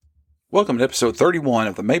Welcome to episode 31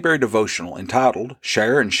 of the Mayberry Devotional entitled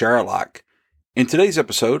Share and Share Alike. In today's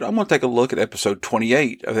episode, I'm going to take a look at episode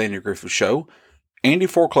 28 of the Andy Griffith Show, Andy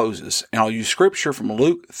Forecloses, and I'll use scripture from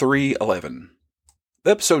Luke 3:11.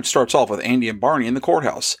 The episode starts off with Andy and Barney in the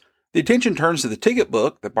courthouse. The attention turns to the ticket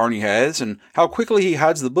book that Barney has and how quickly he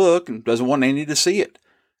hides the book and doesn't want Andy to see it.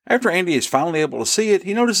 After Andy is finally able to see it,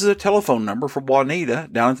 he notices a telephone number for Juanita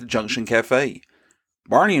down at the Junction Cafe.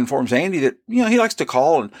 Barney informs Andy that, he likes to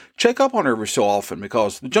call and check up on her every so often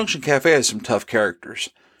because the Junction Cafe has some tough characters.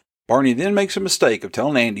 Barney then makes a mistake of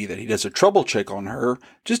telling Andy that he does a trouble check on her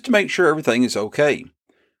just to make sure everything is okay.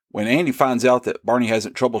 When Andy finds out that Barney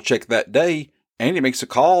hasn't trouble checked that day, Andy makes a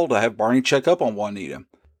call to have Barney check up on Juanita.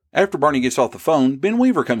 After Barney gets off the phone, Ben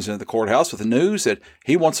Weaver comes into the courthouse with the news that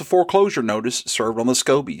he wants a foreclosure notice served on the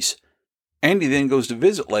Scobies. Andy then goes to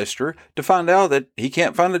visit Lester to find out that he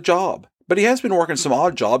can't find a job, but he has been working some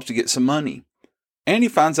odd jobs to get some money. Andy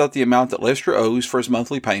finds out the amount that Lester owes for his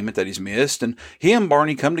monthly payment that he's missed, and he and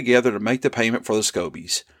Barney come together to make the payment for the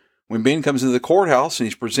Scobies. When Ben comes into the courthouse and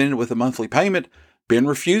he's presented with a monthly payment, Ben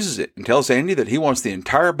refuses it and tells Andy that he wants the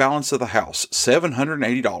entire balance of the house,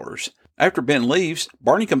 $780. After Ben leaves,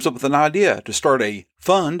 Barney comes up with an idea to start a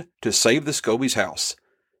fund to save the Scobies' house.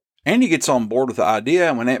 Andy gets on board with the idea,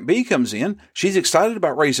 and when Aunt Bee comes in, she's excited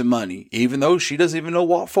about raising money, even though she doesn't even know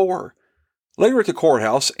what for. Later at the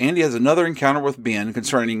courthouse, Andy has another encounter with Ben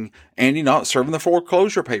concerning Andy not serving the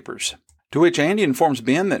foreclosure papers, to which Andy informs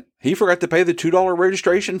Ben that he forgot to pay the $2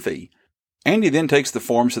 registration fee. Andy then takes the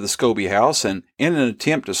forms to the Scobie house and, in an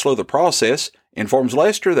attempt to slow the process, informs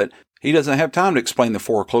Lester that he doesn't have time to explain the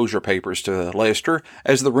foreclosure papers to Lester,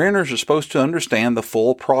 as the renters are supposed to understand the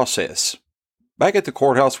full process. Back at the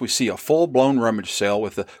courthouse, we see a full-blown rummage sale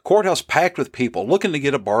with the courthouse packed with people looking to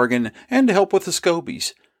get a bargain and to help with the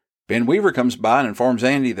Scobies. Ben Weaver comes by and informs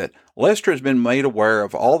Andy that Lester has been made aware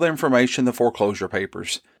of all the information in the foreclosure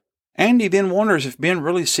papers. Andy then wonders if Ben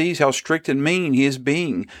really sees how strict and mean he is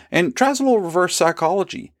being, and tries a little reverse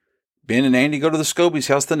psychology. Ben and Andy go to the Scobies'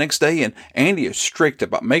 house the next day, and Andy is strict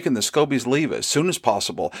about making the Scobies leave as soon as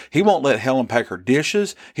possible. He won't let Helen pack her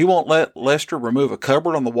dishes. He won't let Lester remove a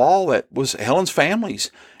cupboard on the wall that was Helen's family's.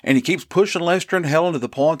 And he keeps pushing Lester and Helen to the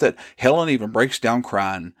point that Helen even breaks down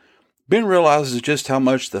crying. Ben realizes just how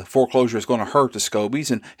much the foreclosure is going to hurt the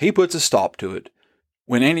Scobies, and he puts a stop to it.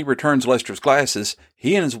 When Andy returns Lester's glasses,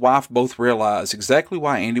 he and his wife both realize exactly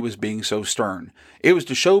why Andy was being so stern. It was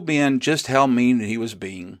to show Ben just how mean he was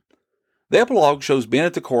being. The epilogue shows Ben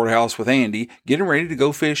at the courthouse with Andy getting ready to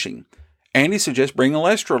go fishing. Andy suggests bringing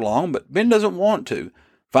Lester along, but Ben doesn't want to.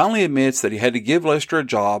 Finally admits that he had to give Lester a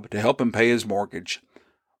job to help him pay his mortgage.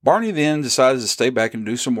 Barney then decides to stay back and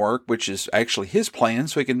do some work, which is actually his plan,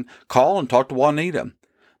 so he can call and talk to Juanita.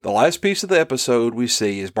 The last piece of the episode we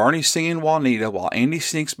see is Barney singing Juanita while Andy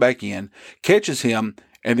sneaks back in, catches him,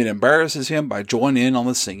 and then embarrasses him by joining in on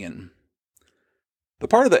the singing. The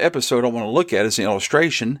part of the episode I want to look at as an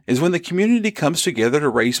illustration is when the community comes together to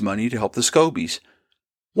raise money to help the Scobies.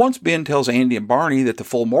 Once Ben tells Andy and Barney that the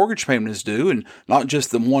full mortgage payment is due, and not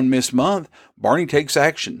just the one missed month, Barney takes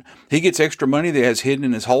action. He gets extra money that he has hidden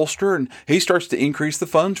in his holster, and he starts to increase the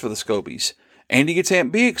funds for the Scobies. Andy gets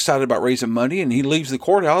Aunt Bee excited about raising money, and he leaves the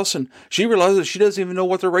courthouse, and she realizes she doesn't even know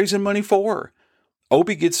what they're raising money for.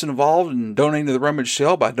 Opie gets involved in donating to the rummage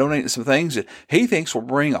sale by donating some things that he thinks will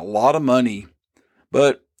bring a lot of money.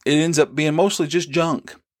 But it ends up being mostly just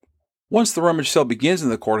junk. Once the rummage sale begins in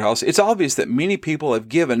the courthouse, it's obvious that many people have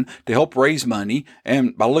given to help raise money,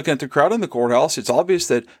 and by looking at the crowd in the courthouse, it's obvious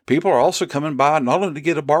that people are also coming by not only to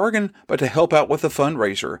get a bargain, but to help out with the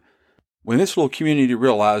fundraiser. When this little community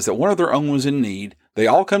realized that one of their own was in need, they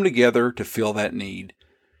all come together to fill that need.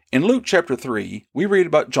 In Luke chapter 3, we read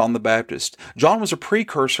about John the Baptist. John was a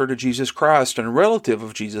precursor to Jesus Christ and a relative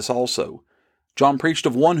of Jesus also. John preached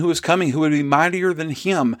of one who was coming who would be mightier than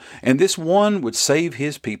him, and this one would save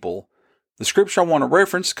his people. The scripture I want to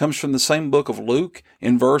reference comes from the same book of Luke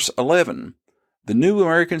in verse 11. The New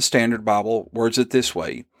American Standard Bible words it this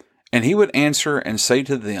way, "And he would answer and say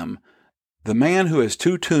to them, the man who has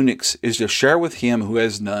 2 tunics is to share with him who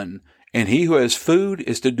has none, and he who has food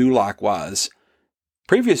is to do likewise."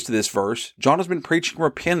 Previous to this verse, John has been preaching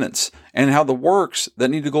repentance and how the works that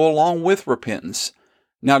need to go along with repentance.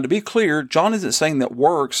 Now, to be clear, John isn't saying that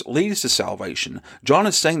works leads to salvation. John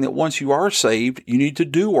is saying that once you are saved, you need to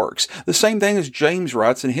do works. The same thing as James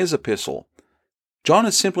writes in his epistle. John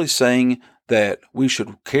is simply saying that we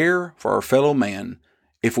should care for our fellow man.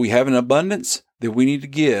 If we have an abundance, then we need to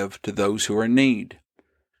give to those who are in need.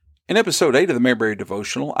 In episode 8 of the Mayberry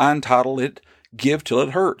Devotional, I entitled it, "Give Till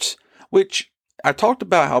It Hurts," which I talked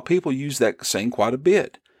about how people use that saying quite a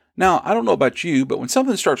bit. Now, I don't know about you, but when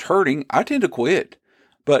something starts hurting, I tend to quit.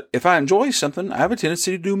 But if I enjoy something, I have a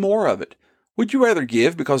tendency to do more of it. Would you rather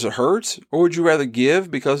give because it hurts, or would you rather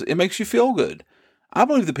give because it makes you feel good? I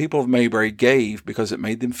believe the people of Mayberry gave because it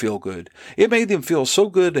made them feel good. It made them feel so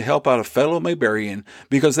good to help out a fellow Mayberian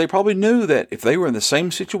because they probably knew that if they were in the same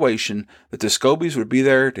situation, that the Scobies would be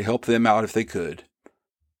there to help them out if they could.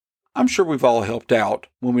 I'm sure we've all helped out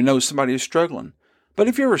when we know somebody is struggling. But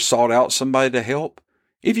have you ever sought out somebody to help?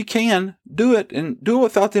 If you can, do it, and do it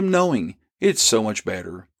without them knowing. It's so much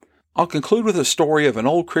better. I'll conclude with a story of an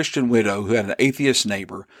old Christian widow who had an atheist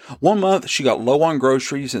neighbor. One month she got low on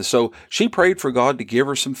groceries, and so she prayed for God to give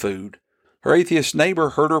her some food. Her atheist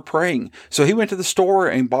neighbor heard her praying, so he went to the store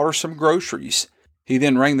and bought her some groceries. He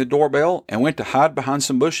then rang the doorbell and went to hide behind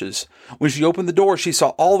some bushes. When she opened the door, she saw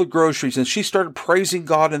all the groceries, and she started praising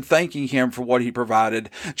God and thanking Him for what He provided.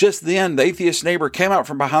 Just then, the atheist neighbor came out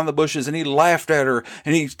from behind the bushes, and he laughed at her,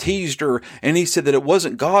 and he teased her, and he said that it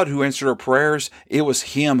wasn't God who answered her prayers, it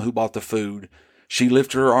was Him who bought the food. She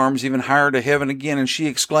lifted her arms even higher to heaven again, and she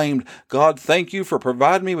exclaimed, "God, thank you for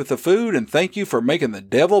providing me with the food, and thank you for making the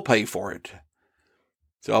devil pay for it."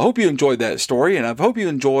 So I hope you enjoyed that story, and I hope you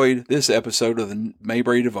enjoyed this episode of the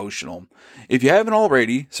Mayberry Devotional. If you haven't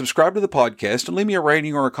already, subscribe to the podcast and leave me a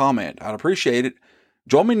rating or a comment. I'd appreciate it.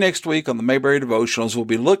 Join me next week on the Mayberry Devotionals. We'll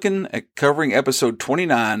be looking at covering episode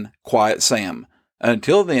 29, Quiet Sam.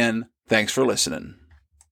 Until then, thanks for listening.